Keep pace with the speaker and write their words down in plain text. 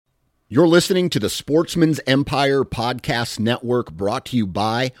You're listening to the Sportsman's Empire Podcast Network, brought to you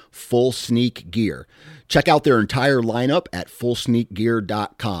by Full Sneak Gear. Check out their entire lineup at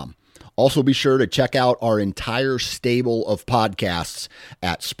fullsneakgear.com. Also be sure to check out our entire stable of podcasts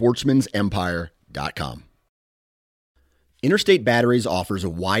at sportsmansempire.com. Interstate Batteries offers a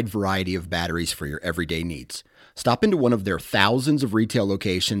wide variety of batteries for your everyday needs. Stop into one of their thousands of retail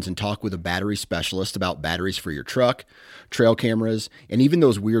locations and talk with a battery specialist about batteries for your truck, trail cameras, and even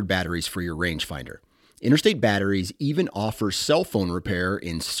those weird batteries for your rangefinder. Interstate Batteries even offers cell phone repair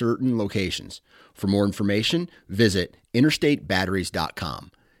in certain locations. For more information, visit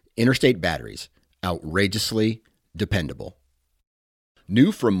interstatebatteries.com. Interstate Batteries, outrageously dependable.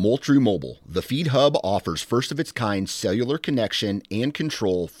 New from Moultrie Mobile, the Feed Hub offers first-of-its-kind cellular connection and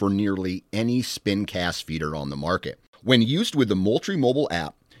control for nearly any spin cast feeder on the market. When used with the Moultrie Mobile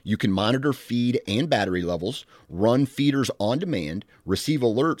app, you can monitor feed and battery levels, run feeders on demand, receive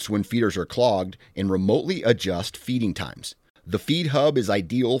alerts when feeders are clogged, and remotely adjust feeding times. The Feed Hub is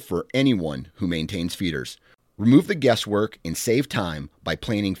ideal for anyone who maintains feeders. Remove the guesswork and save time by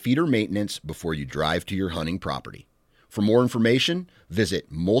planning feeder maintenance before you drive to your hunting property. For more information,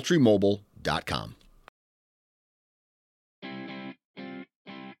 visit moultriemobile.com.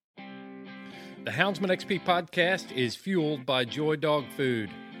 The Houndsman XP podcast is fueled by Joy Dog Food.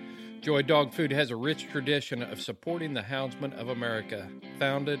 Joy Dog Food has a rich tradition of supporting the Houndsman of America.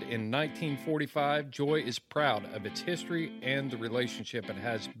 Founded in 1945, Joy is proud of its history and the relationship it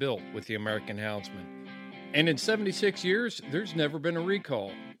has built with the American Houndsman. And in 76 years, there's never been a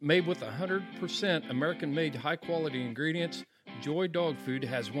recall. Made with 100% American-made high-quality ingredients, Joy Dog Food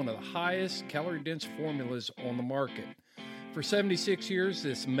has one of the highest calorie-dense formulas on the market. For 76 years,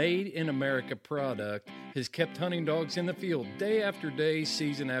 this made-in-America product has kept hunting dogs in the field day after day,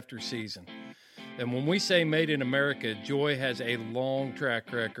 season after season. And when we say made in America, Joy has a long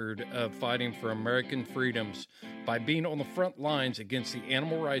track record of fighting for American freedoms by being on the front lines against the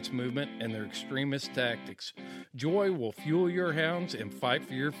animal rights movement and their extremist tactics. Joy will fuel your hounds and fight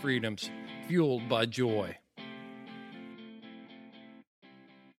for your freedoms. Fueled by Joy.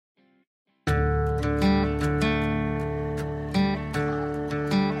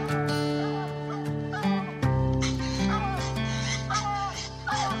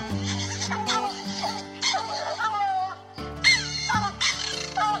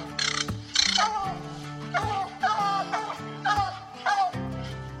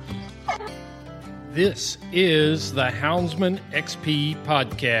 This is the Houndsman XP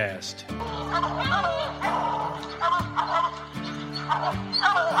podcast.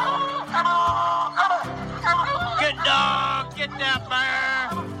 Good dog, get that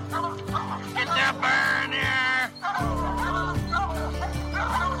bear. Get that bear in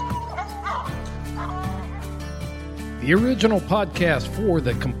The here. original podcast for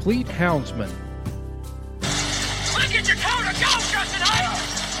the complete Houndsman. Look at your coat of go, Justin Hale.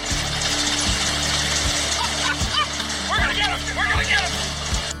 We're gonna get him.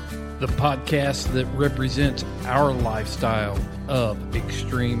 The podcast that represents our lifestyle of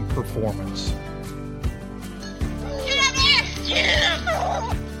extreme performance. Get up there. Get him.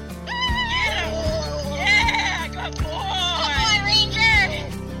 Get him. Yeah, good boy. Good boy,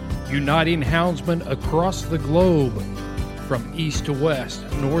 Ranger. Uniting houndsmen across the globe, from east to west,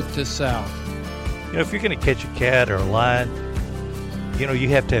 north to south. You know, if you're going to catch a cat or a lion, you know, you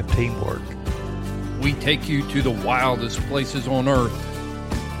have to have teamwork. We take you to the wildest places on earth.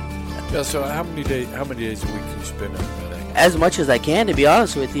 Yeah, so how many days a week do you spend out there? As much as I can, to be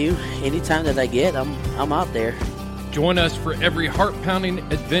honest with you. Anytime that I get, I'm out there. Join us for every heart-pounding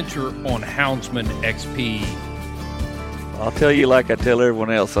adventure on Houndsman XP. I'll tell you like I tell everyone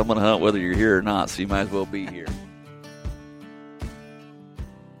else, I'm going to hunt whether you're here or not, so you might as well be here.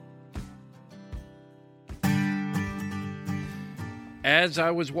 As I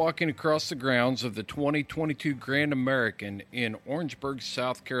was walking across the grounds of the 2022 Grand American in Orangeburg,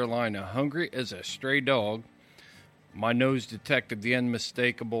 South Carolina, hungry as a stray dog, my nose detected the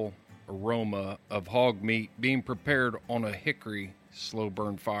unmistakable aroma of hog meat being prepared on a hickory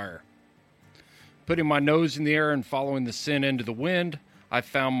slow-burn fire. Putting my nose in the air and following the scent into the wind, I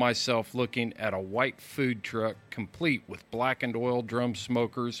found myself looking at a white food truck complete with blackened oil drum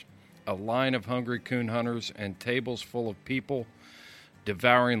smokers, a line of hungry coon hunters, and tables full of people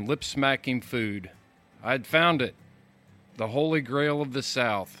devouring lip-smacking food. I'd found it. The holy grail of the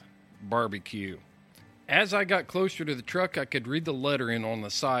South, barbecue. As I got closer to the truck, I could read the lettering on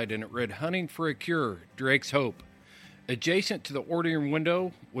the side, and it read, "Hunting for a Cure, Drake's Hope." Adjacent to the ordering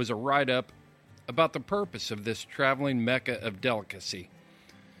window was a write-up about the purpose of this traveling mecca of delicacy.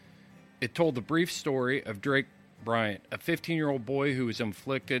 It told the brief story of Drake Bryant, a 15-year-old boy who was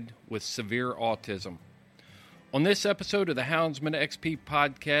afflicted with severe autism. On this episode of the Houndsman XP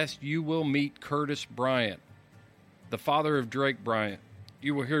podcast, you will meet Curtis Bryant, the father of Drake Bryant.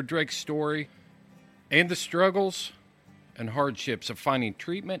 You will hear Drake's story and the struggles and hardships of finding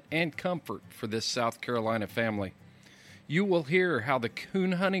treatment and comfort for this South Carolina family. You will hear how the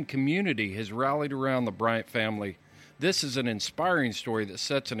coon hunting community has rallied around the Bryant family. This is an inspiring story that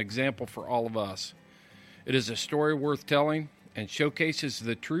sets an example for all of us. It is a story worth telling and showcases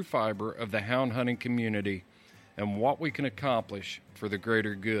the true fiber of the hound hunting community and what we can accomplish for the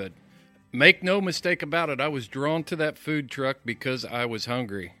greater good. Make no mistake about it, I was drawn to that food truck because I was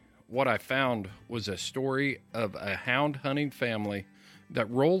hungry. What I found was a story of a hound hunting family that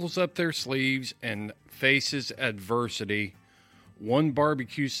rolls up their sleeves and faces adversity, one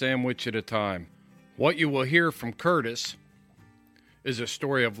barbecue sandwich at a time. What you will hear from Curtis is a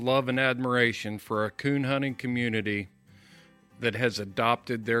story of love and admiration for a coon hunting community that has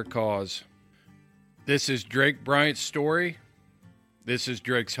adopted their cause. This is Drake Bryant's story. This is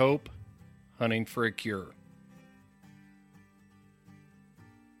Drake's hope, hunting for a cure.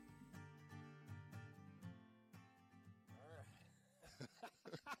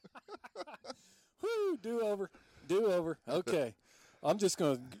 Woo, do over. Okay. I'm just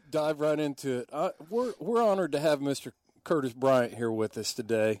going to dive right into it. We're honored to have Mr. Curtis Bryant here with us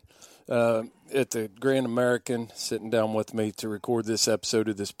today at the Grand American, sitting down with me to record this episode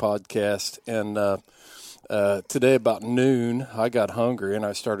of this podcast. And today about noon, I got hungry and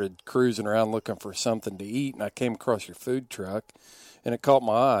I started cruising around looking for something to eat, and I came across your food truck, and it caught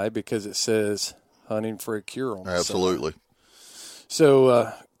my eye because it says hunting for a cure on it. Absolutely.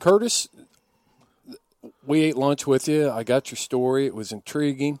 So, Curtis, we ate lunch with you. I got your story. It was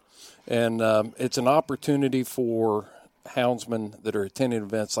intriguing, and it's an opportunity for houndsmen that are attending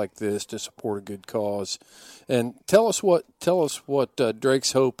events like this to support a good cause. And tell us what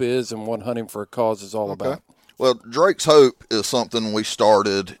Drake's Hope is and what Hunting for a Cause is all about. Well, Drake's Hope is something we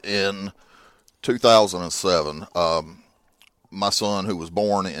started in 2007. My son, who was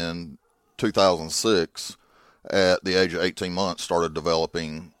born in 2006, at the age of 18 months, started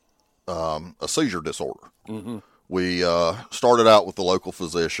developing a seizure disorder. Mm-hmm. We started out with the local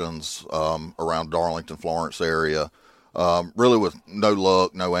physicians around Darlington, Florence area, really with no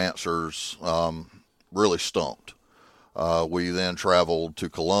luck, no answers, really stumped. We then traveled to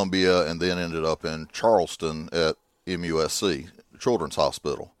Columbia and then ended up in Charleston at MUSC, Children's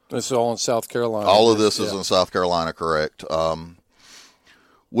Hospital. This is all in South Carolina. All of this is in South Carolina, correct.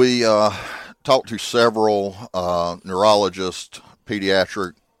 We talked to several neurologists,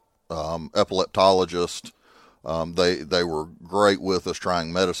 pediatric epileptologists. They were great with us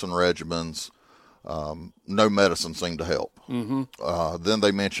trying medicine regimens. No medicine seemed to help. Mm-hmm. Then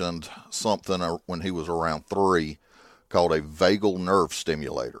they mentioned something when he was around 3 called a vagal nerve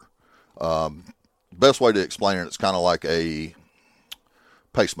stimulator. Best way to explain it, it's kind of like a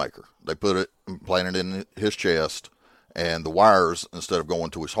pacemaker. They put it, implant it in his chest, and the wires, instead of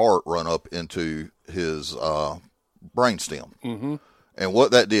going to his heart, run up into his brainstem. Mm-hmm. And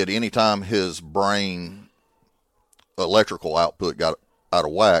what that did, anytime his brain electrical output got out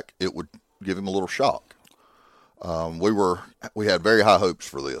of whack, it would give him a little shock. We had very high hopes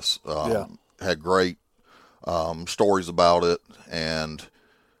for this. Had great stories about it, and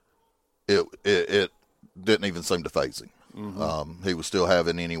it didn't even seem to faze him. Mm-hmm. He was still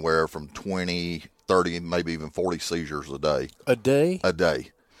having anywhere from 20, 30, maybe even 40 seizures a day. A day? A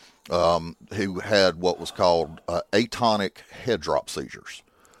day. He had what was called atonic head drop seizures.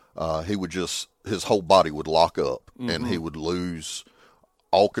 He would his whole body would lock up, mm-hmm. and he would lose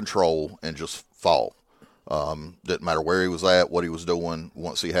all control and just fall. Didn't matter where he was at, what he was doing.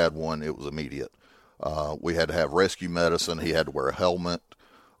 Once he had one, it was immediate. We had to have rescue medicine. He had to wear a helmet.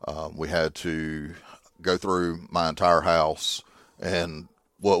 We had to go through my entire house, and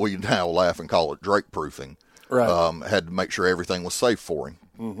what we now laugh and call it Drake proofing. Right. Had to make sure everything was safe for him.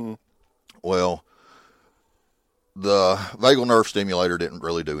 Mm-hmm. Well, the vagal nerve stimulator didn't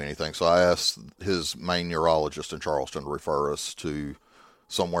really do anything, so I asked his main neurologist in Charleston to refer us to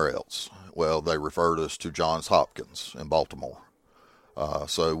somewhere else. Well, they referred us to Johns Hopkins in Baltimore.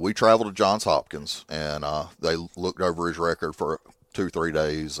 So we traveled to Johns Hopkins, and they looked over his record for 2-3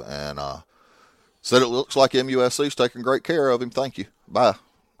 days and said it looks like MUSC's taking great care of him. Thank you. Bye.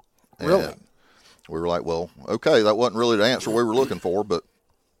 Really? And we were like, well, okay, that wasn't really the answer we were looking for, but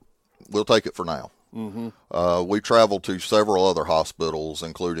we'll take it for now. Mm-hmm. We traveled to several other hospitals,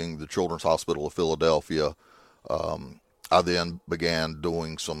 including the Children's Hospital of Philadelphia. I then began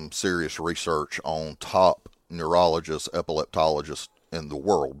doing some serious research on top neurologists, epileptologists in the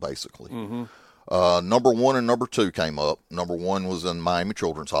world, basically. Mm-hmm. Number 1 and number 2 came up. Number 1 was in Miami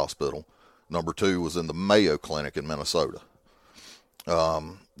Children's Hospital. Number 2 was in the Mayo Clinic in Minnesota.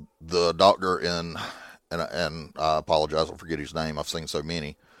 The doctor and I apologize, I'll forget his name. I've seen so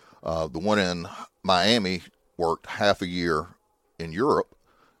many. The one in Miami worked half a year in Europe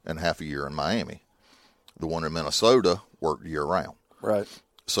and half a year in Miami. The one in Minnesota worked year round. Right.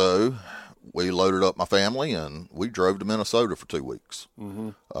 So we loaded up my family and we drove to Minnesota for 2 weeks.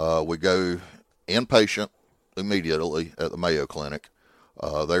 Mm-hmm. We go inpatient immediately at the Mayo Clinic.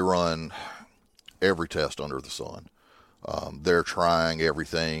 They run every test under the sun. They're trying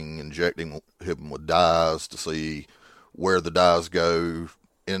everything, injecting him with dyes to see where the dyes go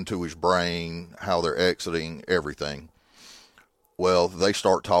into his brain, how they're exiting, everything. Well, they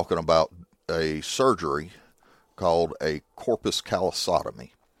start talking about a surgery called a corpus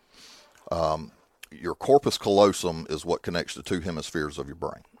callosotomy. Your corpus callosum is what connects the 2 hemispheres of your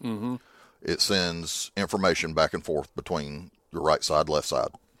brain. Mm-hmm. It sends information back and forth between your right side, left side.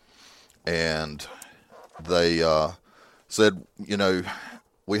 And they said, you know,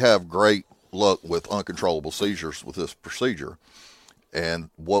 we have great luck with uncontrollable seizures with this procedure. And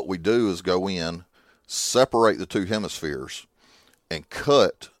what we do is go in, separate the 2 hemispheres, and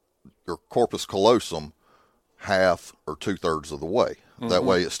cut your corpus callosum half or 2/3 of the way. Mm-hmm. That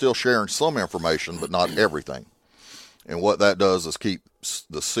way it's still sharing some information, but not everything. And what that does is keep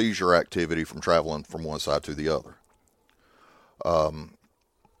the seizure activity from traveling from one side to the other.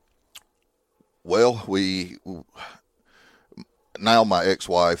 Well, now my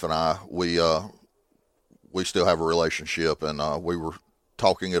ex-wife and I, we still have a relationship, and we were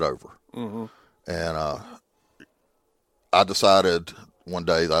talking it over. Mm-hmm. And I decided one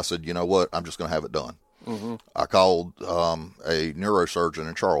day that I said, you know what, I'm just going to have it done. Mm-hmm. I called a neurosurgeon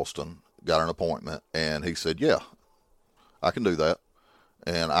in Charleston, got an appointment, and he said, yeah, I can do that.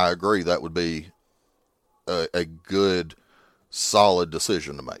 And I agree that would be a good, solid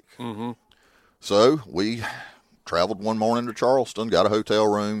decision to make. Mm-hmm. So we traveled one morning to Charleston, got a hotel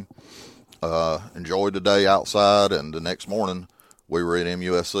room, enjoyed the day outside, and the next morning we were at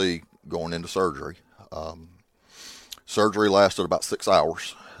MUSC going into surgery. Surgery lasted about 6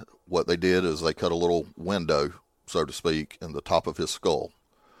 hours. What they did is they cut a little window, so to speak, in the top of his skull.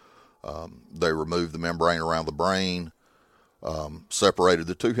 They removed the membrane around the brain, separated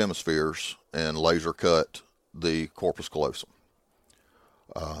the 2 hemispheres, and laser cut the corpus callosum.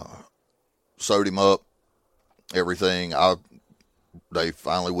 Sewed him up, everything. They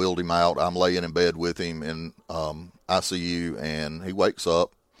finally wheeled him out. I'm laying in bed with him in ICU, and he wakes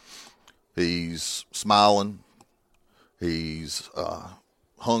up. He's smiling. He's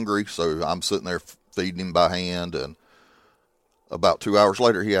hungry, so I'm sitting there feeding him by hand, and about 2 hours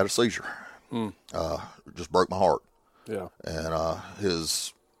later, he had a seizure. It just broke my heart. Yeah. And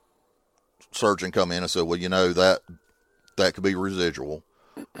his surgeon come in and said, well, you know, that could be residual.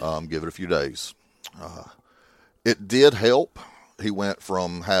 Give it a few days. It did help. He went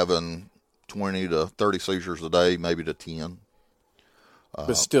from having 20 to 30 seizures a day, maybe to 10.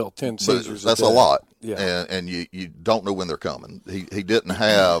 But still, 10 seizures that's a day. A lot. Yeah. And you don't know when they're coming. He didn't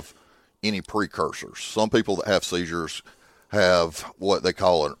have any precursors. Some people that have seizures have what they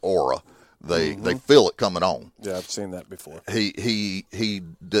call an aura. They feel it coming on. Yeah, I've seen that before. He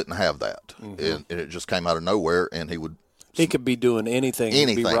didn't have that. And it just came out of nowhere, and he could be doing anything. He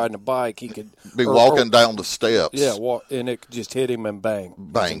could be riding a bike. He could be walking down the steps. Yeah, and it could just hit him and bang.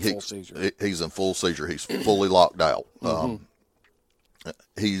 Bang. He's in full seizure. He's in full seizure. He's fully locked out.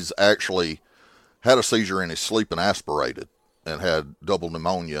 He's actually had a seizure in his sleep and aspirated and had double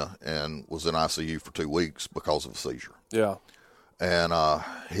pneumonia and was in ICU for 2 weeks because of a seizure. Yeah. And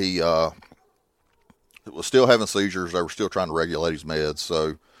he was still having seizures. They were still trying to regulate his meds.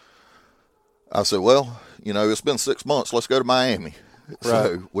 So I said, well, you know, it's been 6 months. Let's go to Miami. Right.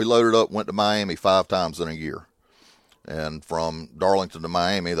 So we loaded up, went to Miami 5 times in a year. And from Darlington to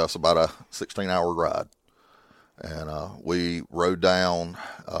Miami, that's about a 16-hour ride. And we rode down,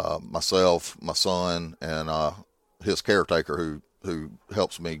 myself, my son, and his caretaker who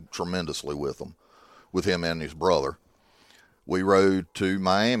helps me tremendously with him and his brother. We rode to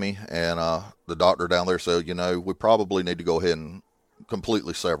Miami, and the doctor down there said, you know, we probably need to go ahead and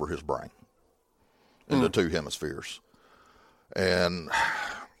completely sever his brain into 2 hemispheres. And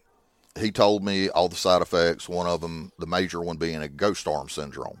he told me all the side effects, one of them, the major one being a ghost arm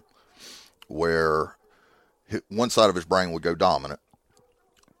syndrome, where one side of his brain would go dominant,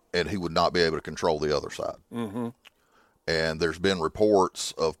 and he would not be able to control the other side. Mm-hmm. And there's been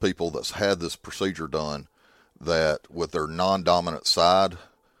reports of people that's had this procedure done that with their non-dominant side,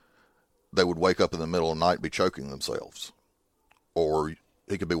 they would wake up in the middle of the night and be choking themselves. Or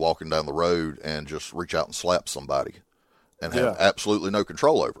he could be walking down the road and just reach out and slap somebody and have Yeah. absolutely no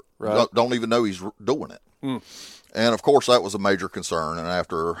control over it. Right. Don't even know he's doing it. And, of course, that was a major concern. And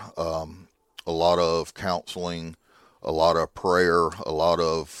after a lot of counseling, a lot of prayer, a lot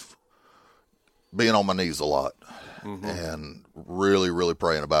of being on my knees a lot, and really, really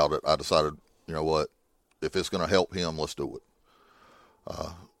praying about it, I decided, you know what, if it's going to help him, let's do it.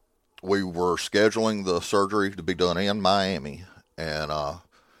 We were scheduling the surgery to be done in Miami, and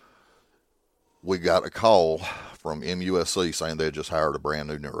we got a call from MUSC saying they had just hired a brand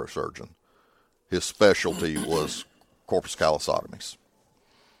new neurosurgeon. His specialty was corpus callosotomies.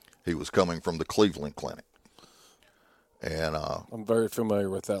 He was coming from the Cleveland Clinic. And I'm very familiar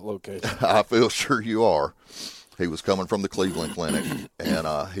with that location. I feel sure you are. He was coming from the Cleveland Clinic, and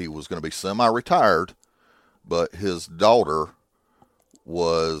he was going to be semi-retired, but his daughter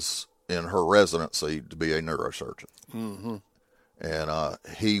was in her residency to be a neurosurgeon. And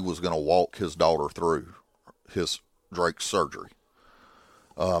he was going to walk his daughter through Drake's surgery.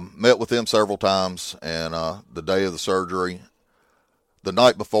 Met with him several times, and the day of the surgery, the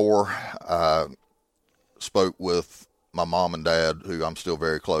night before, I spoke with my mom and dad, who I'm still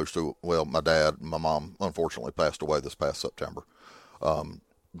very close to. Well, my dad, my mom, unfortunately passed away this past September.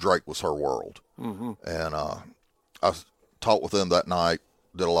 Drake was her world. And I talked with them that night,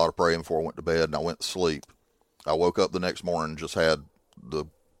 did a lot of praying before I went to bed, and I went to sleep. I woke up the next morning and just had the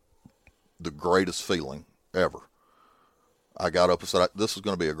greatest feeling ever. I got up and said, this is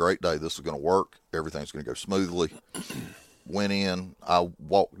going to be a great day. This is going to work. Everything's going to go smoothly. Went in. I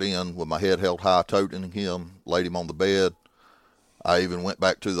walked in with my head held high, toting him, laid him on the bed. I even went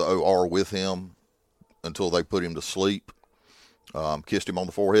back to the OR with him until they put him to sleep. Kissed him on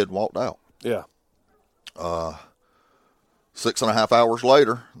the forehead and walked out. Yeah. 6.5 hours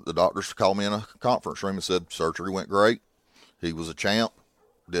later, the doctors called me in a conference room and said surgery went great. He was a champ.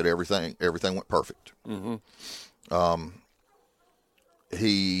 Did everything. Everything went perfect.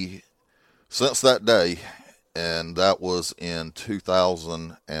 He, since that day, and that was in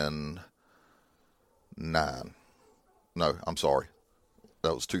 2009. No, I'm sorry.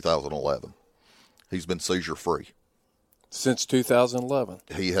 That was 2011. He's been seizure-free. Since 2011.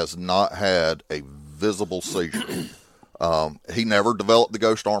 He has not had a visible seizure. He never developed the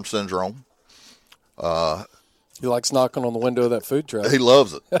ghost arm syndrome. He likes knocking on the window of that food truck. He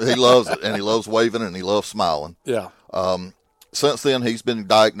loves it. He loves it, and he loves waving, and he loves smiling. Yeah. Since then, he's been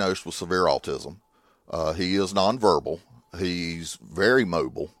diagnosed with severe autism. He is nonverbal. He's very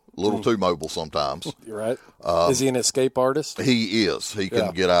mobile, a little too mobile sometimes. You're right. Is he an escape artist? He is. He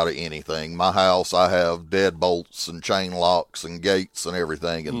can get out of anything. My house, I have deadbolts and chain locks and gates and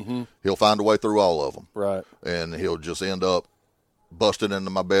everything, and he'll find a way through all of them. Right. And he'll just end up busting into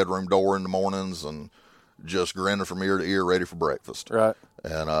my bedroom door in the mornings and just grinning from ear to ear, ready for breakfast. Right.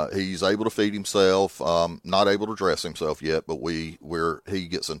 And he's able to feed himself. Not able to dress himself yet, but he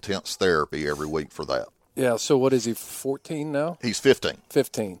gets intense therapy every week for that. Yeah, so what is he, 14 now? He's 15.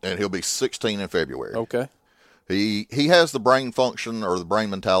 15. And he'll be 16 in February. Okay. He has the brain function or the brain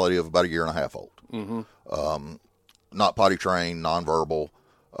mentality of about a year and a half old. Not potty trained, nonverbal.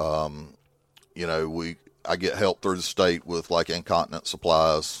 I get help through the state with like incontinence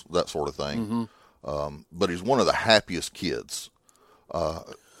supplies, that sort of thing. But he's one of the happiest kids.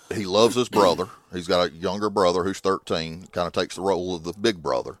 He loves his brother. He's got a younger brother who's 13, kind of takes the role of the big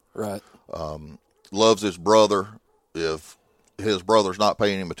brother. Right. Loves his brother. If his brother's not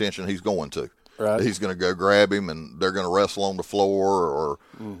paying him attention, he's going to. Right. He's going to go grab him, and they're going to wrestle on the floor, or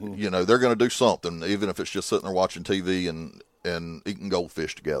they're going to do something, even if it's just sitting there watching TV and eating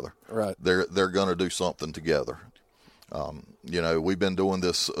goldfish together. Right. They're going to do something together. We've been doing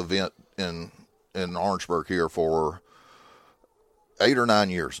this event in Orangeburg here for 8 or 9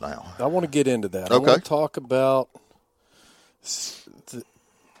 years now. I want to get into that. Okay. I want to talk about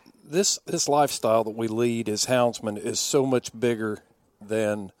this lifestyle that we lead as houndsmen is so much bigger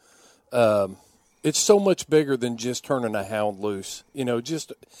than it's so much bigger than just turning a hound loose.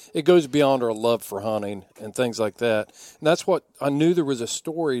 It goes beyond our love for hunting and things like that. And that's what I knew there was a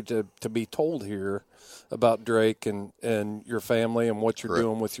story to be told here about Drake and your family and what you're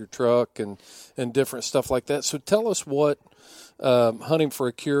doing with your truck and different stuff like that. So tell us what Hunting for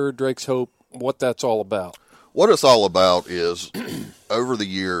a Cure, Drake's Hope, what that's all about. What it's all about is over the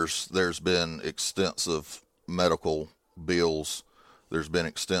years, there's been extensive medical bills. There's been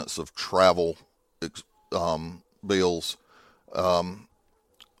extensive travel bills. A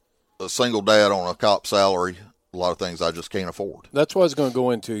single dad on a cop salary, a lot of things I just can't afford. That's what I was going to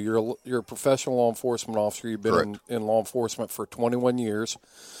go into. You're a professional law enforcement officer. You've been in law enforcement for 21 years.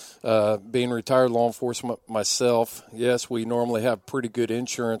 Being retired law enforcement myself, yes, we normally have pretty good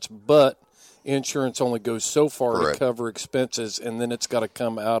insurance, but insurance only goes so far Correct. to cover expenses, and then it's got to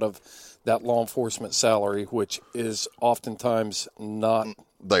come out of that law enforcement salary, which is oftentimes not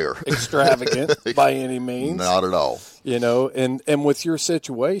There. extravagant by any means. Not at all. You know, and with your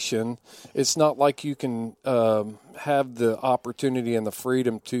situation, it's not like you can have the opportunity and the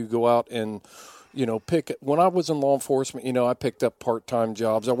freedom to go out and, you know, when I was in law enforcement, you know, I picked up part-time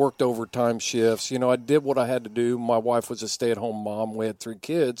jobs. I worked overtime shifts. You know, I did what I had to do. My wife was a stay-at-home mom. We had 3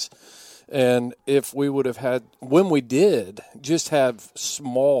 kids. And if we would have had, when we did, just have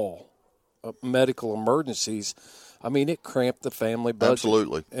small medical emergencies, I mean, it cramped the family budget.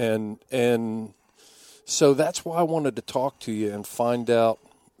 Absolutely. And so that's why I wanted to talk to you and find out,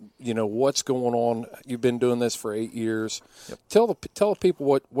 you know, what's going on. You've been doing this for 8 years. Yep. Tell the people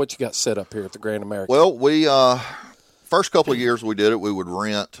what you got set up here at the Grand American. Well, we first couple of years we did it, we would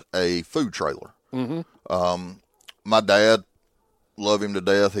rent a food trailer. Mm-hmm. My dad, love him to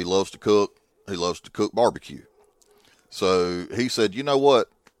death. He loves to cook. He loves to cook barbecue. So he said, you know what?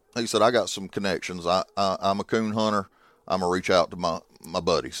 He said, I got some connections. I'm a coon hunter. I'm going to reach out to my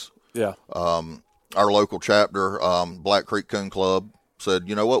buddies. Yeah. Our local chapter, Black Creek Coon Club, said,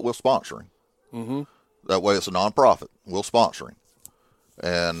 you know what? We'll sponsor him. Mm-hmm. That way it's a nonprofit. We'll sponsor him.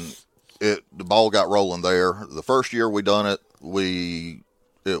 And the ball got rolling there. The first year we done it,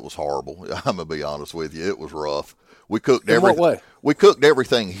 it was horrible. I'm going to be honest with you. It was rough. We cooked everything. In what way? We cooked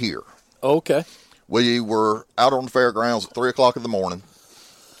everything here. Okay. We were out on the fairgrounds at 3:00 in the morning.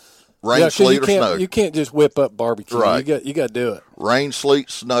 Rain, sleet, or snow. You can't just whip up barbecue. Right. You got to do it. Rain, sleet,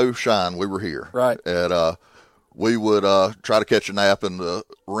 snow, shine. We were here. Right. And we would try to catch a nap in the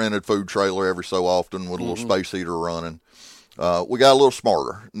rented food trailer every so often with a little space heater running. We got a little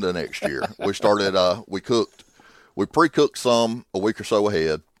smarter the next year. We started. We pre-cooked some a week or so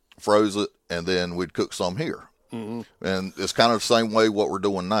ahead, froze it, and then we'd cook some here. Mm-hmm. And it's kind of the same way what we're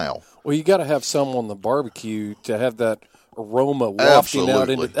doing now. Well, you got to have some on the barbecue to have that aroma wafting out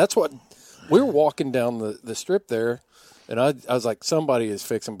into. That's what we were walking down the strip there, and I was like, somebody is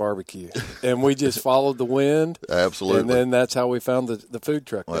fixing barbecue, and we just followed the wind. Absolutely, and then that's how we found the food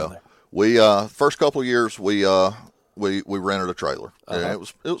truck down there. We first couple of years we rented a trailer, and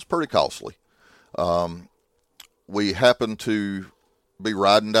it was pretty costly. We happened to be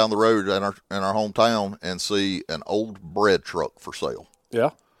riding down the road in our hometown and see an old bread truck for sale. Yeah.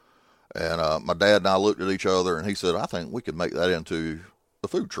 And my dad and I looked at each other, and he said, I think we could make that into a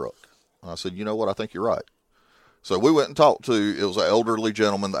food truck. And I said, you know what? I think you're right. So we went and talked to, it was an elderly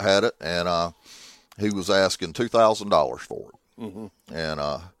gentleman that had it, and he was asking $2,000 for it. Mm-hmm.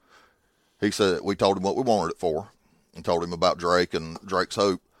 And he said, we told him what we wanted it for, and told him about Drake and Drake's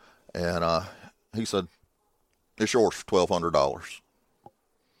Hope. And he said, it's yours for $1,200.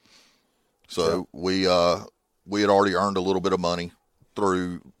 So we had already earned a little bit of money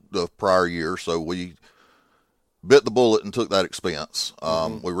through the prior year, so we bit the bullet and took that expense.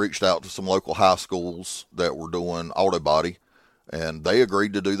 We reached out to some local high schools that were doing auto body, and they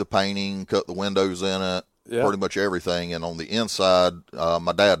agreed to do the painting, cut the windows in it, pretty much everything. And on the inside,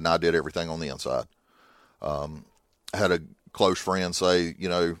 my dad and I did everything on the inside. I had a close friend say, you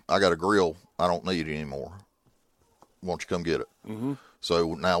know, I got a grill. I don't need it anymore. Why don't you come get it? Mm-hmm.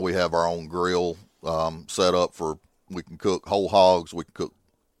 So now we have our own grill set up for, we can cook whole hogs, we can cook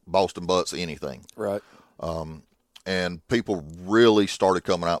Boston butts, anything. Right. And people really started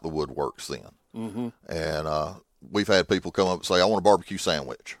coming out the woodworks then. Mm-hmm. And we've had people come up and say, I want a barbecue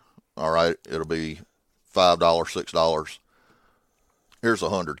sandwich. All right, it'll be $5, $6. Here's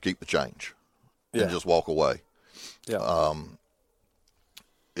 $100, keep the change. And just walk away. Yeah.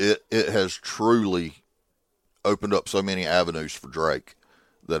 It has truly opened up so many avenues for Drake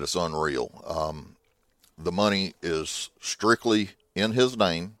that it's unreal. The money is strictly in his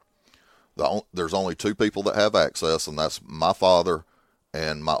name. There's only 2 people that have access, and that's my father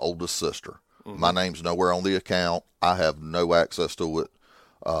and my oldest sister. Mm-hmm. My name's nowhere on the account. I have no access to it.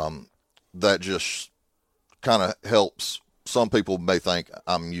 That just kind of helps. Some people may think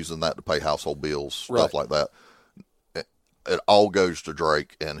I'm using that to pay household bills, stuff like that. It all goes to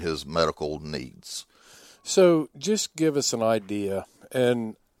Drake and his medical needs. So just give us an idea,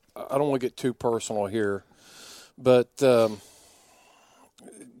 and I don't want to get too personal here, but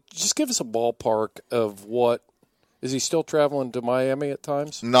just give us a ballpark of what – is he still traveling to Miami at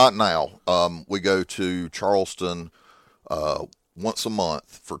times? Not now. We go to Charleston once a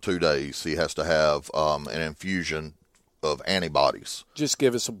month for 2 days. He has to have an infusion of antibodies. Just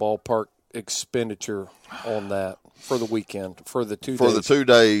give us a ballpark expenditure on that for the weekend, for the 2 days. For the 2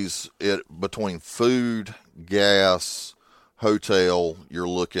 days, between food, gas, hotel, you're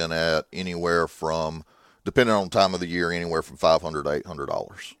looking at anywhere from, depending on the time of the year, anywhere from $500 to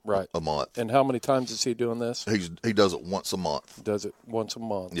 $800 Right. a month. And how many times is he doing this? He does it once a month. Does it once a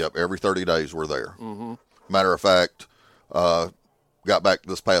month. Yep, every 30 days we're there. Mm-hmm. Matter of fact, got back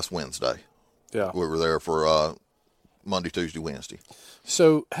this past Wednesday. Yeah. We were there for Monday, Tuesday, Wednesday.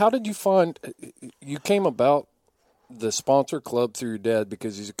 So how did you find you came about the sponsor club through your dad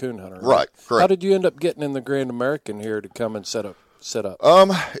because he's a coon hunter? Right, correct. How did you end up getting in the Grand American here to come and set up?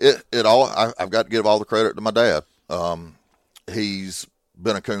 It all, I've got to give all the credit to my dad. He's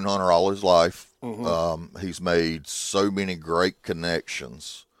been a coon hunter all his life. Mm-hmm. He's made so many great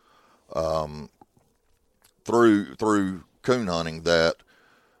connections through coon hunting that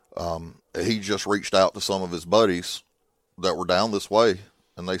he just reached out to some of his buddies that were down this way,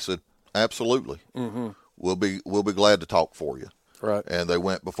 and they said, absolutely. Mm-hmm. We'll be glad to talk for you. Right. And they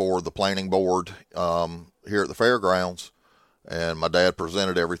went before the planning board here at the fairgrounds, and my dad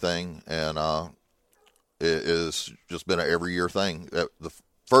presented everything, and it has just been an every year thing. The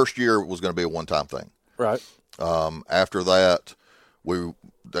first year was going to be a one-time thing. Right. After that, we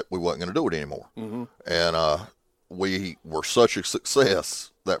wasn't going to do it anymore. Mm-hmm. And we were such a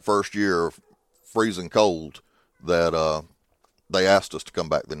success that first year, freezing cold, that they asked us to come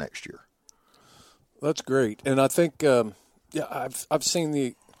back the next year. That's great. And I think, I've seen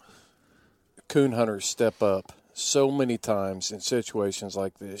the coon hunters step up so many times in situations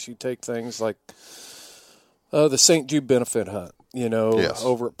like this. You take things like the St. Jude Benefit Hunt, Yes.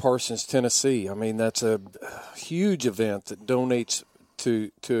 over at Parsons, Tennessee. I mean, that's a huge event that donates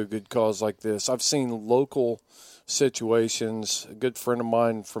to a good cause like this. I've seen local situations. A good friend of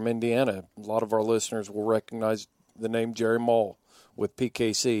mine from Indiana, a lot of our listeners will recognize the name Jerry Mall with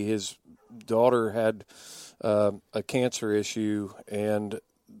PKC. His daughter had a cancer issue, and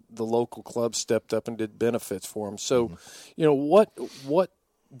the local club stepped up and did benefits for him. So, what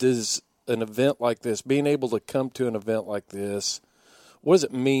does an event like this, being able to come to an event like this, what does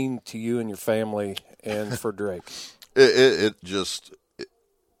it mean to you and your family and for Drake? It's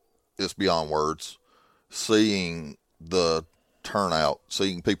beyond words. Seeing the turnout,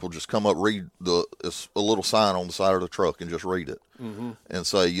 seeing people just come up, read it's a little sign on the side of the truck and just read it, mm-hmm. and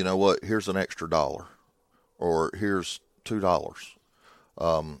say, you know what, here's an extra $1, or here's $2.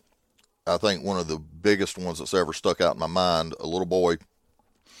 I think one of the biggest ones that's ever stuck out in my mind, a little boy,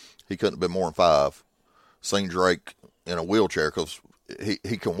 he couldn't have been more than 5, seen Drake in a wheelchair, because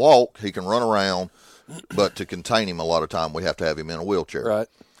he can walk, he can run around, but to contain him a lot of time, we have to have him in a wheelchair. Right.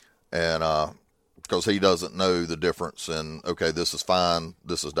 And because he doesn't know the difference in, okay, this is fine,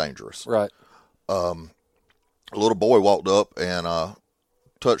 this is dangerous. Right. A little boy walked up and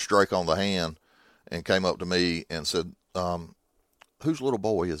touched Drake on the hand and came up to me and said, whose little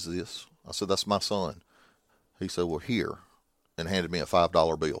boy is this? I said, that's my son. He said, well, here, and handed me a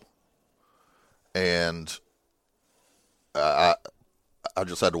 $5 bill. And I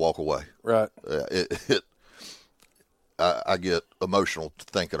just had to walk away. Right. I get emotional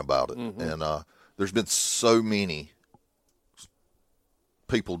thinking about it. Mm-hmm. And there's been so many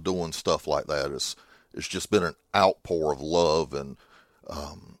people doing stuff like that. It's just been an outpour of love and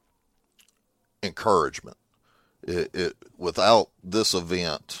encouragement. Without this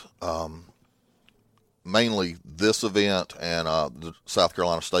event, mainly this event and the South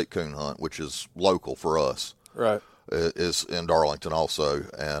Carolina State Coon Hunt, which is local for us, right, is in Darlington also.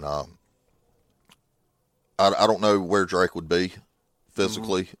 And I don't know where Drake would be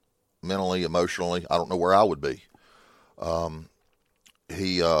physically, mm-hmm. mentally, emotionally. I don't know where I would be.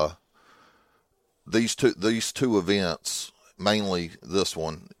 These two events, mainly this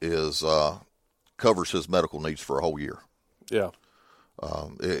one, is covers his medical needs for a whole year. Yeah.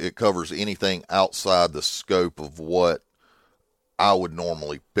 It covers anything outside the scope of what I would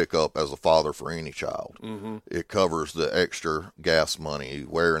normally pick up as a father for any child. Mm-hmm. It covers the extra gas money,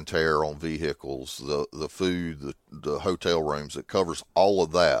 wear and tear on vehicles, the food, the hotel rooms. It covers all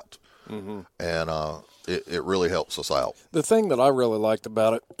of that. Mm-hmm. And it really helps us out. The thing that I really liked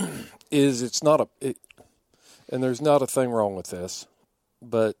about it is it's not and there's not a thing wrong with this,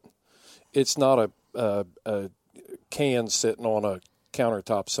 but it's not a can sitting on a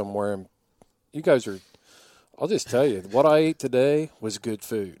countertop somewhere. And you guys are, I'll just tell you, what I ate today was good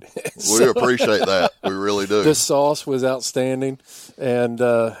food. We appreciate that. We really do. The sauce was outstanding. And,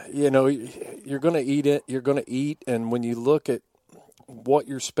 you're going to eat it. You're going to eat. And when you look at what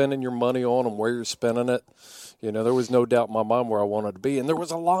you're spending your money on and where you're spending it, there was no doubt in my mind where I wanted to be. And there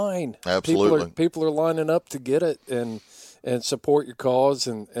was a line. Absolutely. People are lining up to get it and support your cause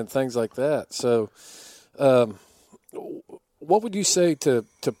and things like that. So what would you say to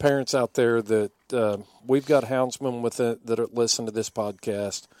parents out there that we've got houndsmen that listen to this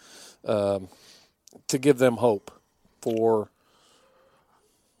podcast to give them hope for?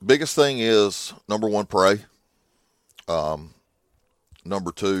 Biggest thing is, number one, pray.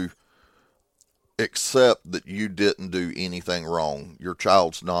 Number two, accept that you didn't do anything wrong. Your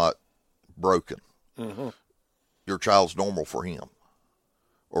child's not broken. Mm-hmm. Your child's normal for him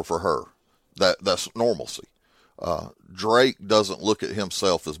or for her. That's normalcy. Drake doesn't look at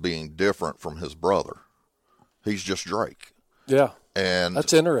himself as being different from his brother. He's just Drake. Yeah, and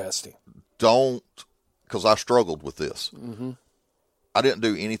that's interesting. Because I struggled with this. Mm-hmm. I didn't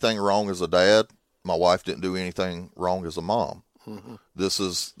do anything wrong as a dad. My wife didn't do anything wrong as a mom. Mm-hmm. This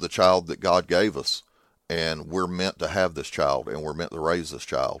is the child that God gave us, and we're meant to have this child, and we're meant to raise this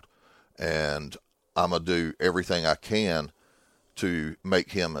child. And I'm going to do everything I can to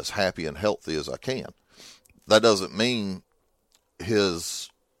make him as happy and healthy as I can. That doesn't mean his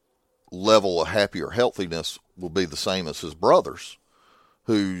level of happy or healthiness will be the same as his brother's,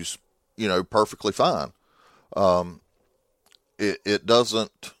 who's, perfectly fine. It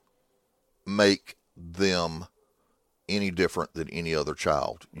doesn't make them any different than any other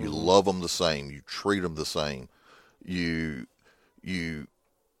child. You love them the same. You treat them the same. You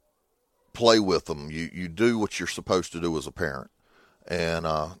play with them. You do what you're supposed to do as a parent. And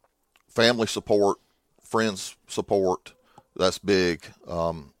family support, friends support, that's big.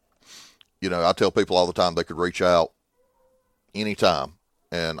 I tell people all the time they could reach out anytime,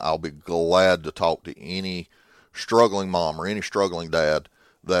 and I'll be glad to talk to any struggling mom or any struggling dad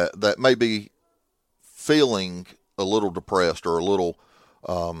that may be feeling a little depressed or a little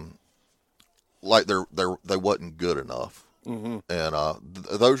like they wasn't good enough. Mm-hmm. And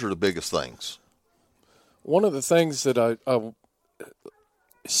those are the biggest things. One of the things that I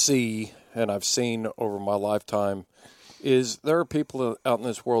see, and I've seen over my lifetime, is there are people out in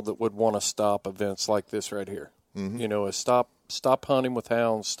this world that would want to stop events like this right here. Mm-hmm. Stop hunting with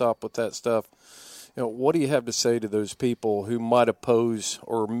hounds, stop with that stuff. What do you have to say to those people who might oppose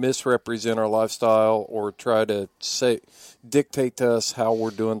or misrepresent our lifestyle or try to dictate to us how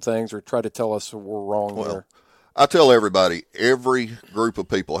we're doing things or try to tell us we're wrong there? I tell everybody, every group of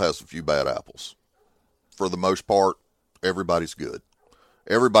people has a few bad apples. For the most part, everybody's good.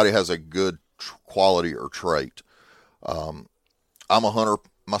 Everybody has a good quality or trait. I'm a hunter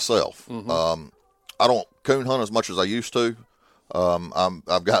myself. Mm-hmm. I don't coon hunt as much as I used to.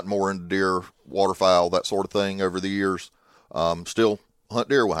 I've gotten more into deer, waterfowl, that sort of thing over the years. Still hunt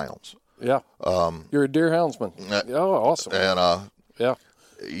deer with hounds. Yeah. You're a deer houndsman. Oh, awesome. And, yeah.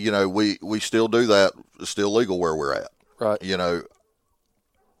 We still do that. It's still legal where we're at. Right.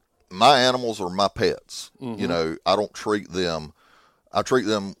 My animals are my pets. Mm-hmm. I don't treat them, I treat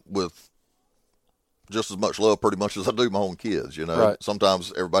them with just as much love pretty much as I do my own kids. Right.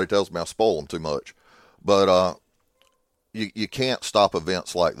 Sometimes everybody tells me I spoil them too much, but, you can't stop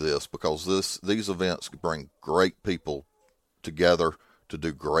events like this because these events bring great people together to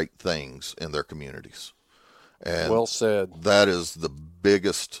do great things in their communities. And well said. That is the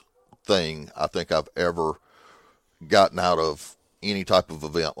biggest thing I think I've ever gotten out of any type of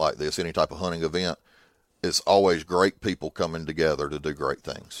event like this, any type of hunting event. It's always great people coming together to do great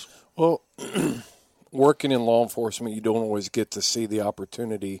things. Well, working in law enforcement, you don't always get to see the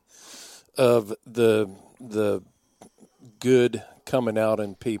opportunity of the good coming out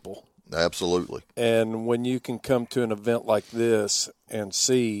in people. Absolutely. And when you can come to an event like this and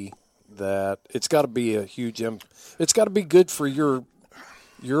see that, it's got to be a huge it's got to be good for your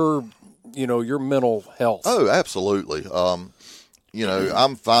mental health. Oh, absolutely.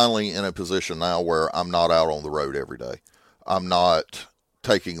 I'm finally in a position now where I'm not out on the road every day. I'm not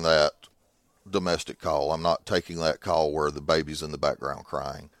taking that domestic call. I'm not taking that call where the baby's in the background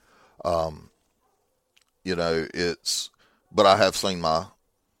crying. But I have seen my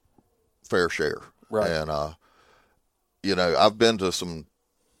fair share. Right. And, I've been to some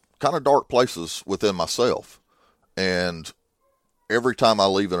kind of dark places within myself. And every time I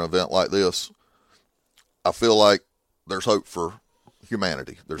leave an event like this, I feel like there's hope for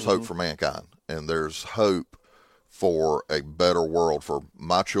humanity. There's hope for mankind. And there's hope for a better world for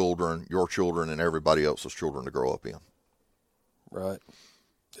my children, your children, and everybody else's children to grow up in. Right.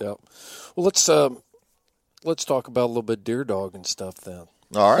 Yeah. Well, let's talk about a little bit deer dog and stuff then.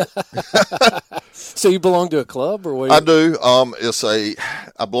 All right. So you belong to a club or what? I do.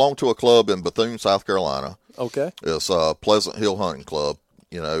 I belong to a club in Bethune, South Carolina. Okay. It's a Pleasant Hill Hunting Club.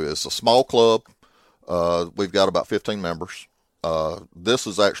 It's a small club. We've got about 15 members. This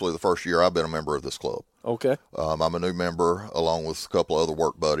is actually the first year I've been a member of this club. Okay. I'm a new member along with a couple of other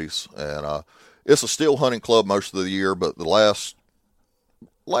work buddies, and it's a still hunting club most of the year, but the last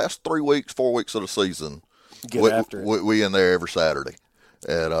last 3 weeks, 4 weeks of the season, Get after it. we in there every Saturday.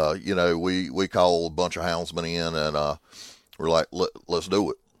 And, you know, we call a bunch of houndsmen in, and we're like, let's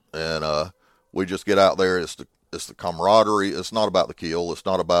do it. And we just get out there. It's the camaraderie. It's not about the kill. It's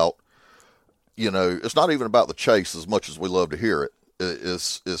not about, you know, it's not even about the chase as much as we love to hear it.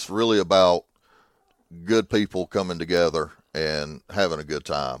 It's really about good people coming together and having a good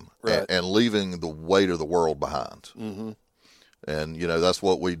time, right. and leaving the weight of the world behind. Mm-hmm. And, you know, that's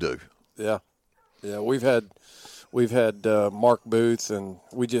what we do. Yeah. Yeah, we've had Mark Booth, and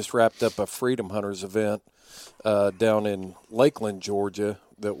we just wrapped up a Freedom Hunters event down in Lakeland, Georgia.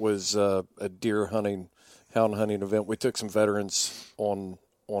 That was a deer hunting, hound hunting event. We took some veterans on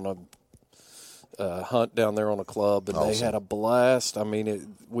a hunt down there on a club, and Awesome. They had a blast. I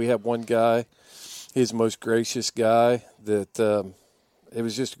mean, we had one guy, he's the most gracious guy. That it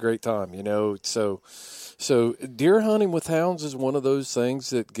was just a great time, you know. So deer hunting with hounds is one of those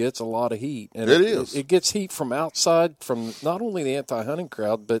things that gets a lot of heat. And it is. It gets heat from outside, from not only the anti-hunting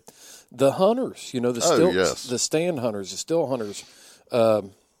crowd, but the hunters. You know, the stand hunters, the still hunters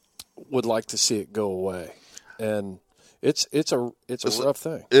would like to see it go away. And it's a rough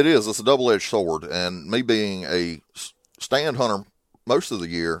thing. It is. It's a double-edged sword. And me being a stand hunter most of the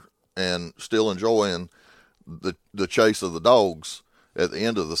year and still enjoying the chase of the dogs at the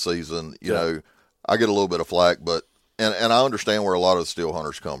end of the season, you know, I get a little bit of flack, but and I understand where a lot of the still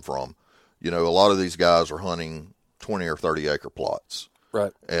hunters come from. You know, a lot of these guys are hunting 20 or 30 acre plots.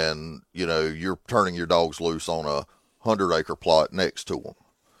 Right. And, you know, you're turning your dogs loose on a 100-acre plot next to them.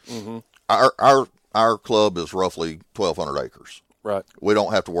 Mm-hmm. Our club is roughly 1,200 acres. Right. We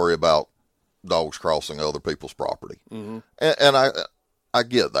don't have to worry about dogs crossing other people's property. Mm-hmm. And I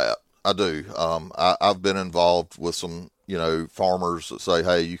get that. I do. I've been involved with some, you know, farmers that say,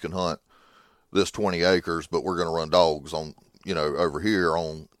 hey, you can hunt this 20 acres, but we're going to run dogs on, you know, over here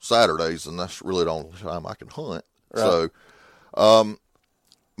on Saturdays, and that's really the only time I can hunt. Right. So,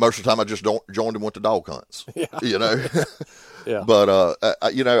 most of the time I just joined them with the dog hunts, you know. Yeah. But,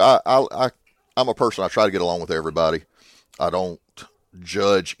 you know, I'm a person, I try to get along with everybody. I don't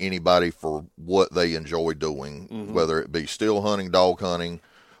judge anybody for what they enjoy doing, whether it be still hunting, dog hunting.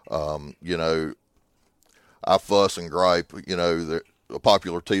 You know, I fuss and gripe. You know, a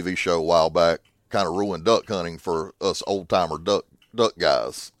popular TV show a while back kind of ruined duck hunting for us old-timer duck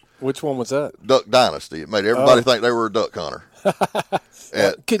guys. Which one was that? Duck Dynasty. It made everybody think they were a duck hunter.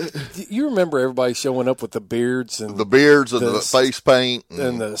 You remember everybody showing up with the beards and the face paint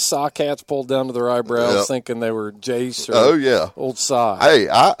and the sock hats pulled down to their eyebrows, thinking they were Jace or Old Si. Hey,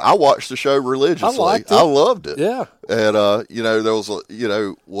 I watched the show religiously. I loved it. Yeah. And you know, there was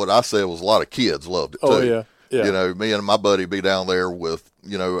what I said was a lot of kids loved it too. Oh yeah. Yeah. You know, me and my buddy be down there with,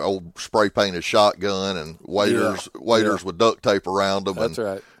 you know, old spray painted shotgun and waiters with duct tape around them. That's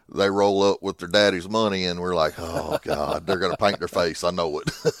right. They roll up with their daddy's money, and we're like, oh, God, they're going to paint their face. I know it.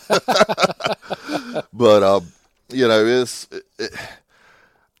 But, you know,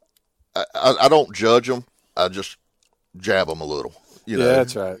 I don't judge them. I just jab them a little. You know?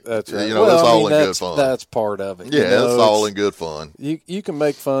 That's right. That's right. You know, it's all in good fun. That's part of it. Yeah, you know, it's all in good fun. You can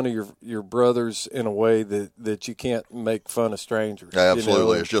make fun of your brothers in a way that you can't make fun of strangers. Absolutely. You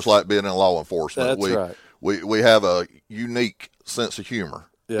know? It's just like being in law enforcement. That's right. We have a unique sense of humor.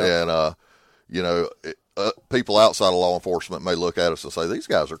 Yeah. And, you know, people outside of law enforcement may look at us and say, these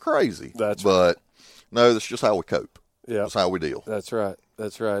guys are crazy. But no, that's just how we cope. Yeah. That's how we deal. That's right.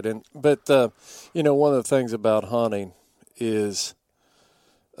 That's right. But you know, one of the things about hunting is,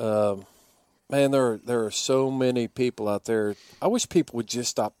 man, there are so many people out there. I wish people would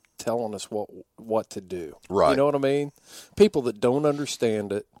just stop telling us what to do. Right. You know what I mean? People that don't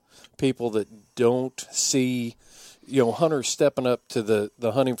understand it, people that don't see, you know, hunters stepping up to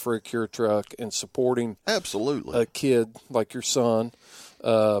the Hunting for a Cure truck and supporting absolutely a kid like your son.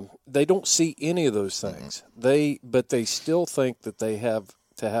 They don't see any of those things. But they still think that they have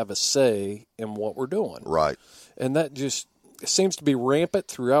to have a say in what we're doing. Right. And that just seems to be rampant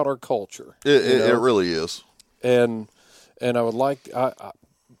throughout our culture. It really is. And I would like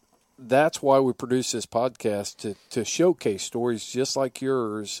that's why we produce this podcast, to showcase stories just like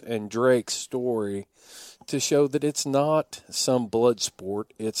yours and Drake's story, to show that it's not some blood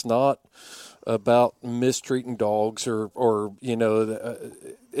sport. It's not about mistreating dogs or you know,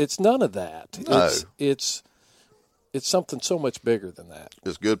 it's none of that. No. It's something so much bigger than that.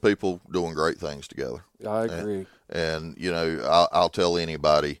 It's good people doing great things together. I agree. And you know, I'll tell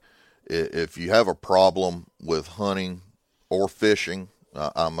anybody, if you have a problem with hunting or fishing,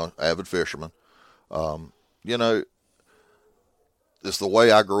 I'm an avid fisherman. You know, it's the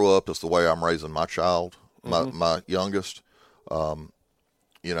way I grew up. It's the way I'm raising my child, my youngest.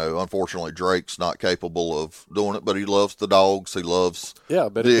 unfortunately Drake's not capable of doing it, but he loves the dogs. He loves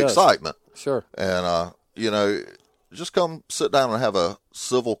but the excitement. Sure. And, just come sit down and have a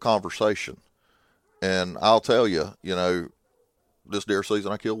civil conversation. And I'll tell you, this deer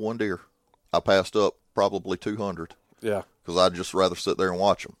season I killed one deer. I passed up probably 200. Yeah. Because I'd just rather sit there and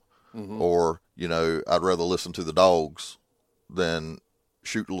watch them. Mm-hmm. Or, I'd rather listen to the dogs than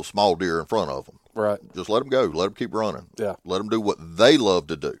shoot a little small deer in front of them. Right. Just let them go. Let them keep running. Yeah. Let them do what they love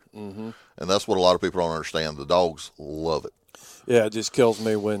to do. Mm-hmm. And that's what a lot of people don't understand. The dogs love it. Yeah, it just kills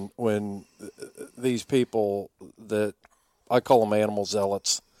me when these people that I call them animal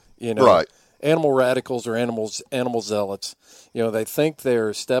zealots, right. Animal radicals or animal zealots, they think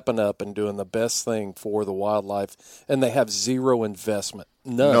they're stepping up and doing the best thing for the wildlife, and they have zero investment.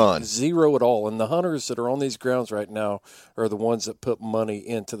 None. Zero at all. And the hunters that are on these grounds right now are the ones that put money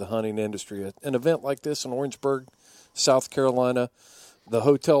into the hunting industry. An event like this in Orangeburg, South Carolina, the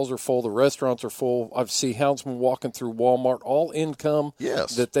hotels are full, the restaurants are full. I see houndsmen walking through Walmart, all income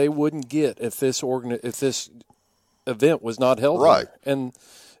that they wouldn't get if this event was not held right. there. And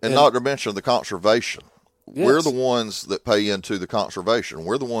not to mention the conservation. Yes. We're the ones that pay into the conservation.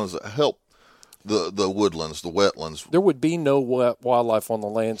 We're the ones that help the woodlands, the wetlands. There would be no wildlife on the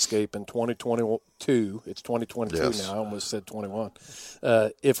landscape in 2022. It's 2022 yes. now. I almost said 21.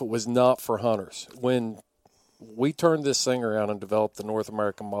 If it was not for hunters. When we turned this thing around and developed the North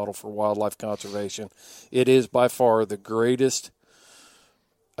American model for wildlife conservation, it is by far the greatest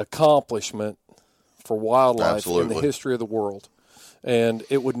accomplishment for wildlife Absolutely. in the history of the world. And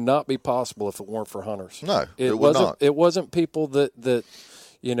it would not be possible if it weren't for hunters. No, it would not. It wasn't people that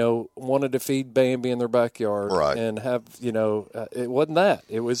wanted to feed Bambi in their backyard right. and have, it wasn't that.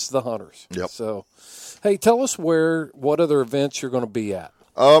 It was the hunters. Yep. So, hey, tell us what other events you're going to be at.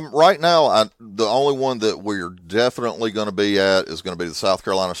 Right now, the only one that we're definitely going to be at is going to be the South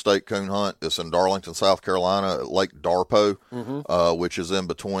Carolina State Coon Hunt. It's in Darlington, South Carolina, at Lake Darpo, which is in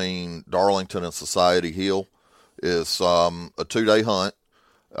between Darlington and Society Hill. It's a 2-day hunt.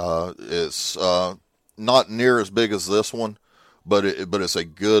 It's not near as big as this one, but it's a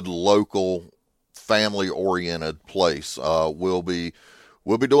good local, family-oriented place. We'll be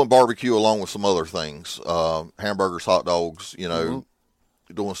doing barbecue along with some other things, hamburgers, hot dogs,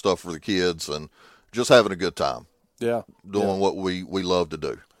 doing stuff for the kids and just having a good time. Yeah, doing what we love to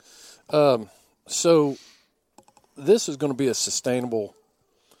do. So this is going to be a sustainable.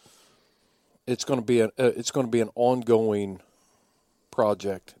 It's going to be an ongoing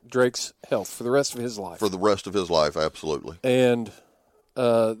project. Drake's health for the rest of his life. For the rest of his life, absolutely. And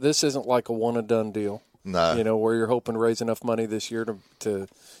this isn't like a one and done deal. No. Where you're hoping to raise enough money this year to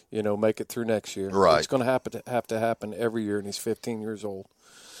make it through next year. Right. It's going to have to happen every year, and he's 15 years old.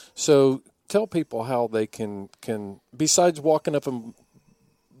 So tell people how they can besides walking up and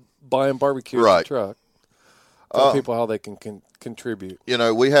buying barbecue at the truck. Tell people how they can contribute.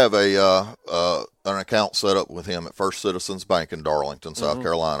 We have an account set up with him at First Citizens Bank in Darlington, South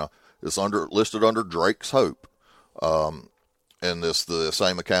Carolina. It's listed under Drake's Hope, and it's the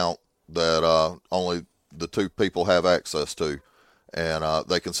same account that only the two people have access to, and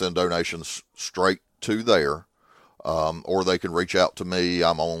they can send donations straight to there, or they can reach out to me.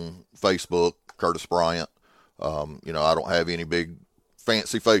 I'm on Facebook, Curtis Bryant. I don't have any big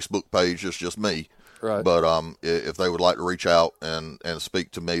fancy Facebook page. It's just me. Right. But if they would like to reach out and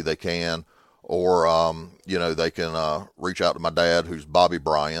speak to me, they can. Or, they can reach out to my dad, who's Bobby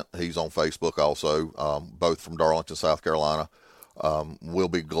Bryant. He's on Facebook also, both from Darlington, South Carolina. We'll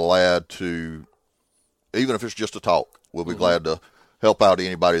be glad to, even if it's just a talk, we'll be glad to help out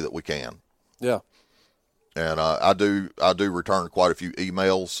anybody that we can. Yeah. And I do return quite a few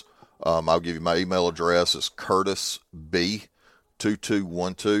emails. I'll give you my email address. It's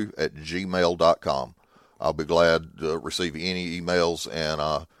curtisb2212@gmail.com. I'll be glad to receive any emails,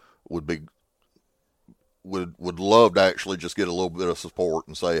 and would love to actually just get a little bit of support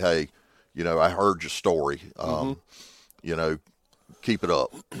and say, hey, I heard your story. Keep it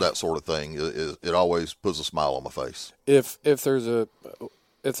up, that sort of thing. It always puts a smile on my face. If there's a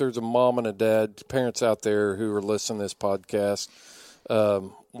mom and a dad, parents out there who are listening to this podcast,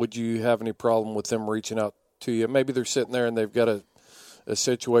 would you have any problem with them reaching out to you? Maybe they're sitting there and they've got a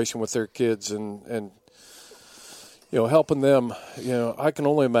situation with their kids and helping them. I can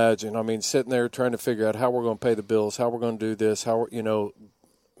only imagine. I mean, sitting there trying to figure out how we're going to pay the bills, how we're going to do this,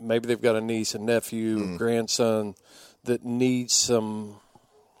 maybe they've got a niece, a nephew, grandson that needs some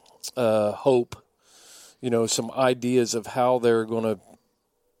hope, some ideas of how they're going to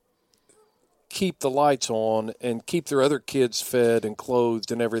keep the lights on and keep their other kids fed and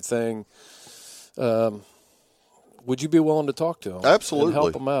clothed and everything. would you be willing to talk to them? Absolutely. And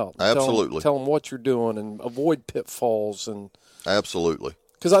help them out. Absolutely. Tell them what you're doing and avoid pitfalls. And Absolutely.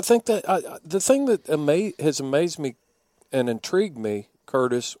 because I think that the thing that has amazed me and intrigued me,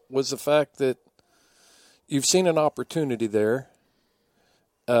 Curtis, was the fact that you've seen an opportunity there,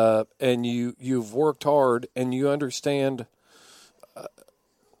 and you've worked hard, and you understand.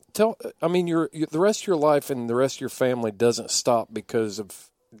 The rest of your life and the rest of your family doesn't stop because of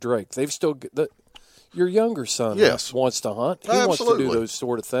Drake. They've still your younger son wants to hunt. He wants to do those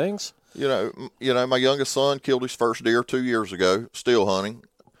sort of things. You know, my youngest son killed his first deer 2 years ago, still hunting.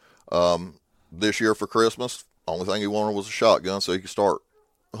 This year for Christmas, only thing he wanted was a shotgun so he could start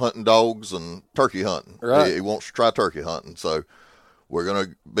hunting dogs and turkey hunting. Right. He wants to try turkey hunting, so we're going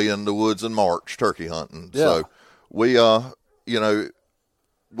to be in the woods in March turkey hunting. Yeah. So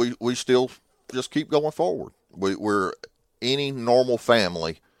we, we still just keep going forward. We're any normal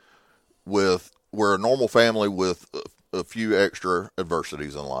family we're a normal family with a few extra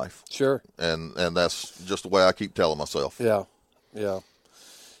adversities in life. Sure. And that's just the way I keep telling myself. Yeah. Yeah.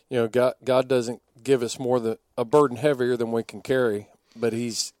 You know, God doesn't give us a burden heavier than we can carry, but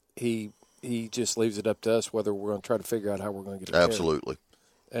he just leaves it up to us whether we're going to try to figure out how we're going to get it carried. Absolutely.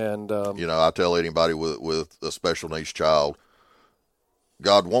 And I tell anybody with a special needs child,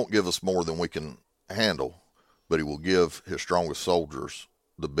 God won't give us more than we can handle, but he will give his strongest soldiers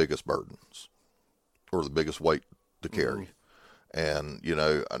the biggest burdens or the biggest weight to carry. And,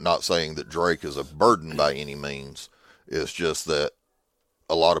 I'm not saying that Drake is a burden by any means. It's just that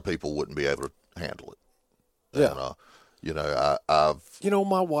a lot of people wouldn't be able to handle it. Yeah. And,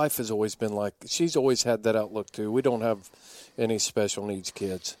 my wife has always been she's always had that outlook too. We don't have any special needs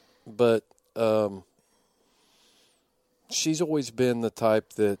kids, but she's always been the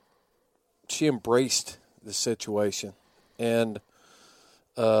type that she embraced the situation, and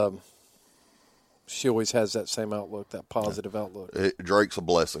she always has that same outlook, that positive outlook. Drake's a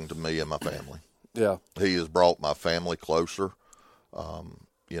blessing to me and my family. Yeah. He has brought my family closer.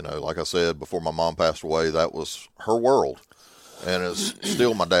 Like I said, before my mom passed away, that was her world. And it's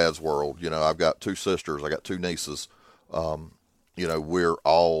still my dad's world. I've got two sisters. I got two nieces. We're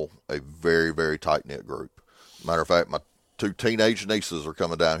all a very, very tight-knit group. Matter of fact, my two teenage nieces are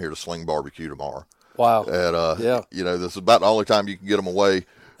coming down here to Sling Barbecue tomorrow. Wow. And, this is about the only time you can get them away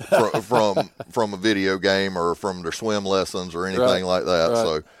from a video game or from their swim lessons or anything like that.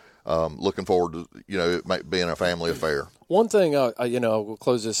 Right. So looking forward to, it being a family affair. One thing, we'll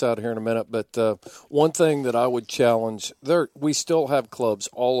close this out here in a minute, but one thing that I would challenge, we still have clubs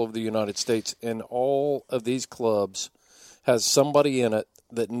all over the United States, and all of these clubs has somebody in it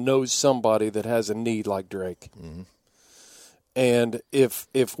that knows somebody that has a need like Drake. Mm-hmm. And if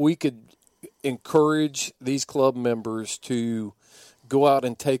we could encourage these club members to go out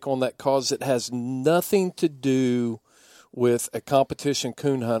and take on that cause that has nothing to do with a competition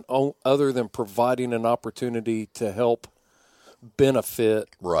coon hunt other than providing an opportunity to help benefit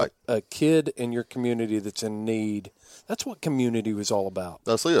a kid in your community that's in need. That's what community was all about.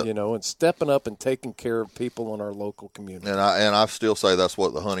 That's it. And stepping up and taking care of people in our local community. And I still say that's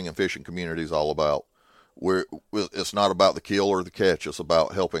what the hunting and fishing community is all about. It's not about the kill or the catch. It's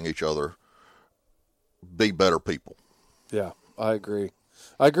about helping each other be better people. Yeah, I agree.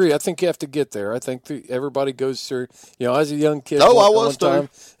 I think you have to get there. I think everybody goes through. I was a young kid. I was one time,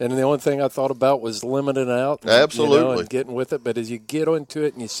 too. and the only thing I thought about was limiting it out. Absolutely. And getting with it. But as you get into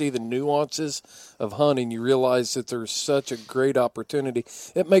it and you see the nuances of hunting, you realize that there's such a great opportunity.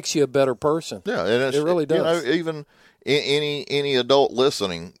 It makes you a better person. Yeah, and it really does. Even any adult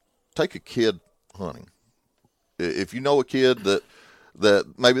listening, take a kid hunting. If you know a kid that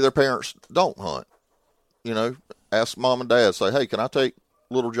maybe their parents don't hunt, ask mom and dad. Say, hey, can I take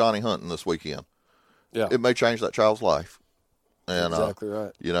little Johnny hunting this weekend? Yeah, it may change that child's life. And exactly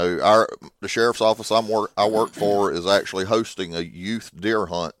right. The sheriff's office I work for is actually hosting a youth deer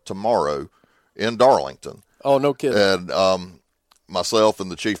hunt tomorrow in Darlington. Oh, no kidding. And myself and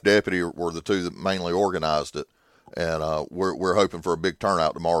the chief deputy were the two that mainly organized it, and we're hoping for a big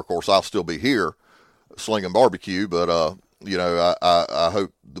turnout tomorrow. Of course, I'll still be here slinging barbecue, but I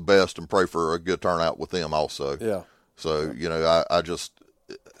hope the best and pray for a good turnout with them also. Yeah. So,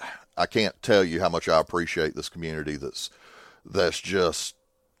 I can't tell you how much I appreciate this community that's just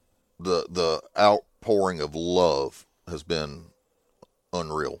the outpouring of love has been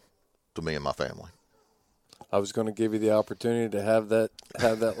unreal to me and my family. I was going to give you the opportunity to have that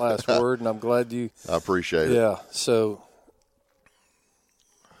last word, and I'm glad you. I appreciate it. Yeah. So,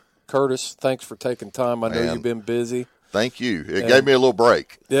 Curtis, thanks for taking time. I know you've been busy. Thank you. It gave me a little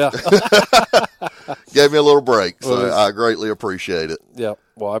break. Yeah. gave me a little break, so I greatly appreciate it. Yeah.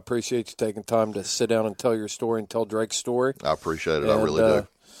 Well, I appreciate you taking time to sit down and tell your story and tell Drake's story. I appreciate it. I really do.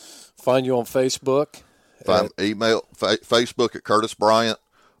 Find you on Facebook. Facebook at Curtis Bryant.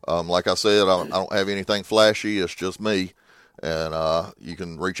 Like I said, I don't have anything flashy. It's just me. And you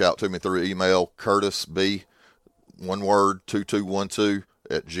can reach out to me through email, curtisb, one word, 2212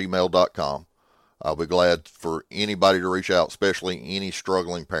 at gmail.com. I'll be glad for anybody to reach out, especially any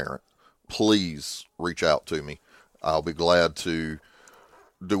struggling parent. Please reach out to me. I'll be glad to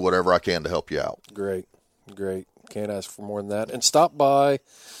do whatever I can to help you out. Great. Can't ask for more than that. And stop by.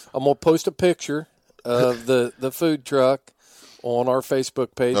 I'm going to post a picture of the food truck on our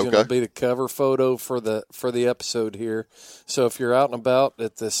Facebook page, and it'll be the cover photo for the episode here. So if you're out and about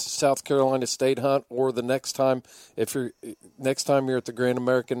at the South Carolina State Hunt, or the next time you're at the Grand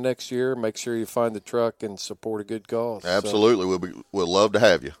American next year, make sure you find the truck and support a good cause. Absolutely, we'll love to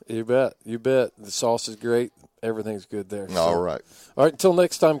have you. You bet. The sauce is great. Everything's good there. All right. Until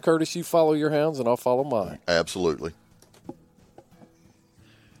next time, Curtis, you follow your hounds and I'll follow mine. Absolutely.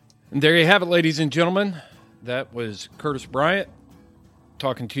 And there you have it, ladies and gentlemen. That was Curtis Bryant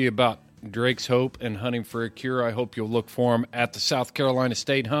talking to you about Drake's Hope and hunting for a cure. I hope you'll look for him at the South Carolina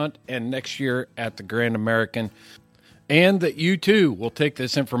State Hunt and next year at the Grand American. And that you, too, will take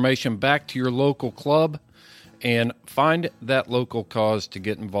this information back to your local club and find that local cause to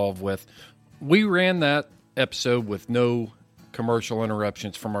get involved with. We ran that episode with no commercial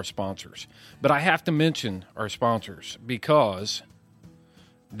interruptions from our sponsors. But I have to mention our sponsors because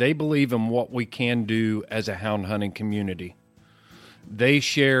they believe in what we can do as a hound hunting community. They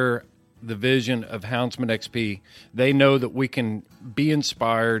share the vision of Houndsman XP. They know that we can be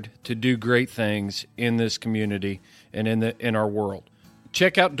inspired to do great things in this community and in our world.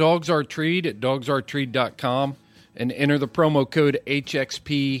 Check out Dogs Are Treed at dogsaretreed.com and enter the promo code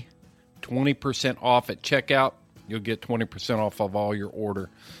HXP 20% off at checkout. You'll get 20% off of all your order.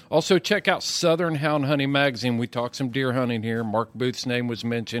 Also, check out Southern Hound Hunting Magazine. We talked some deer hunting here. Mark Booth's name was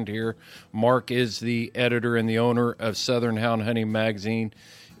mentioned here. Mark is the editor and the owner of Southern Hound Hunting Magazine.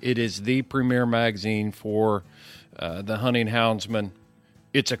 It is the premier magazine for the hunting houndsman.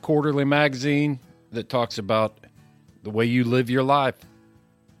 It's a quarterly magazine that talks about the way you live your life.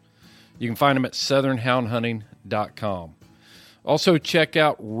 You can find them at southernhoundhunting.com. Also, check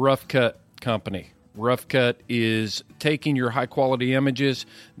out Rough Cut Company. Rough Cut is taking your high-quality images.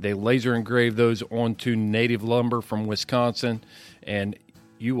 They laser engrave those onto native lumber from Wisconsin, and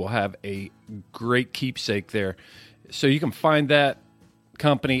you will have a great keepsake there. So you can find that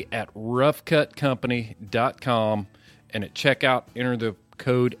company at roughcutcompany.com, and at checkout, enter the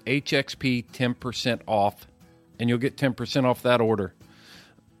code HXP 10% off, and you'll get 10% off that order.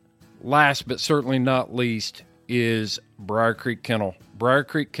 Last but certainly not least is Briar Creek Kennel. Briar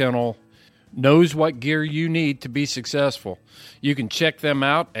Creek Kennel knows what gear you need to be successful. You can check them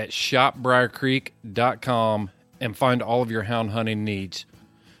out at shopbriarcreek.com and find all of your hound hunting needs.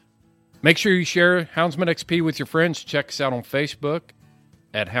 Make sure you share Houndsman XP with your friends. Check us out on Facebook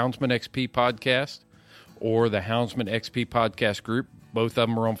at Houndsman XP Podcast or the Houndsman XP Podcast group. Both of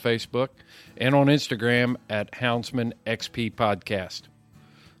them are on Facebook. And on Instagram at Houndsman XP Podcast.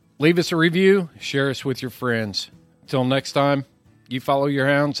 Leave us a review. Share us with your friends. Until next time, you follow your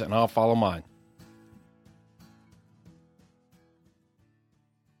hounds and I'll follow mine.